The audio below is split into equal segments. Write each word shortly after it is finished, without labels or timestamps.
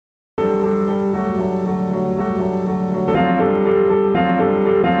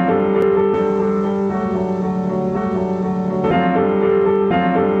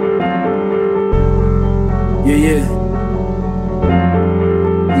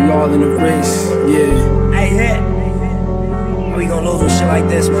all in the wrist, yeah. Hey, hit. We gon' lose with shit like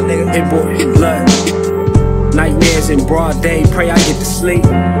this, my nigga. It boy, it blood. Nightmares in broad day, pray I get to sleep.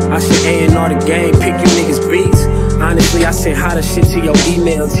 I should A&R the game, pick you niggas beats. Honestly, I sent hotter shit to your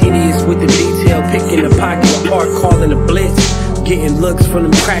email. Tedious with the detail, picking the pocket apart, calling the blitz. Getting looks from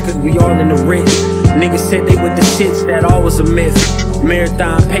them crackers, we all in the rich. Niggas said they with the shits, that all was a myth.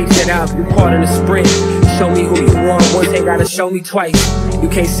 Marathon, pace it out, you caught in a sprint. Show me who you want, once they gotta show me twice. You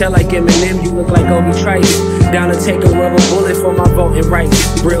can't sell like Eminem, you look like Obi Trice. Down to take a rubber bullet for my voting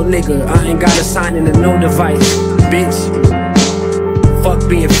rights. Real nigga, I ain't gotta sign into no device. Bitch, fuck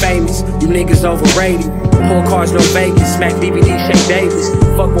being famous, you niggas overrated. Pull cars, no Vegas, smack DVD, Shake Davis.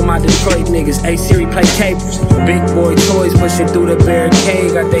 Fuck with my Detroit niggas, A-Siri play capers. Big boy toys pushing through the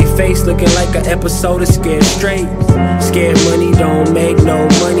barricade. Got they face looking like an episode of Scared Straight. Scared money don't make no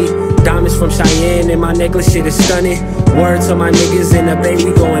money. Diamonds from Cheyenne and my necklace shit is stunning. Word to my niggas in the bay,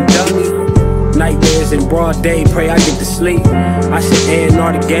 we going dummy. Nightmares in broad day, pray I get to sleep. I should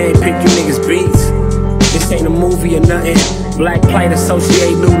A&R the game, pick you niggas beats. This ain't a movie or nothing. Black plight,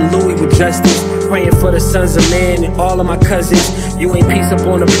 associate Newton Louis with justice. Praying for the sons of man and all of my cousins. You ain't peace up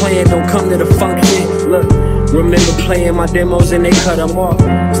on the plan, don't come to the function. Look, remember playing my demos and they cut them off.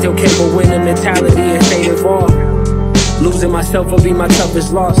 Still kept a winning mentality and stayed involved. Losing myself will be my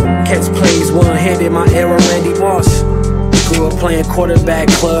toughest loss. Catch plays one-handed, my era Randy Moss. Grew up playing quarterback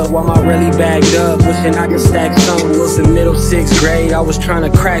club while my rally bagged up. Wishing I could stack some. Was in middle 6th grade, I was trying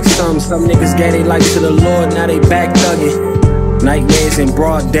to crack some. Some niggas gave they life to the Lord, now they back thugging. Nightmares in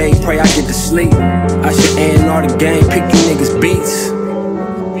broad day, pray I get to sleep. I should A&R the game, pick you niggas beats.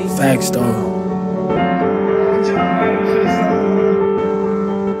 Facts though.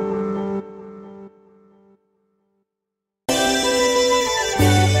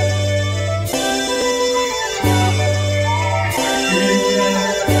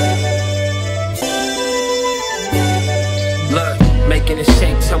 Making it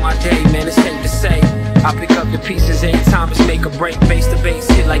shape till my day, man, it's safe to say I pick up the pieces anytime it's make or break. Base to base,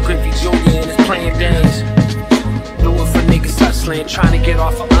 hit like Griffey Jr. in his playing days. Do it for niggas hustling, trying to get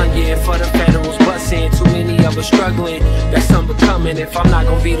off of onion. For the federals busting, too many of us struggling. That's unbecoming, if I'm not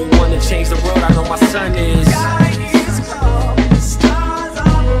gonna be the one to change the world, I know my son is.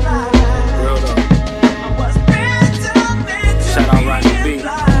 Real though. Shout out Rodney B.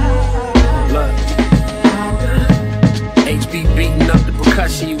 Look, HB beating up the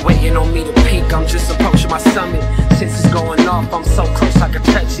percussion, you waiting on me to peak. I'm just approaching my summit. Since it's going off, I'm so close I can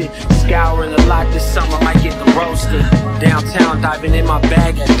touch it. Scouring the lot this summer, might get the roaster. Downtown, diving in my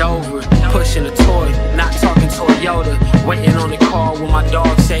bag at Dover. Pushing a toy, not talking Toyota. Waiting on the call when my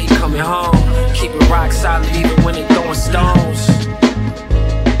dog say he coming home. Keep it rock solid even when they throwing stones.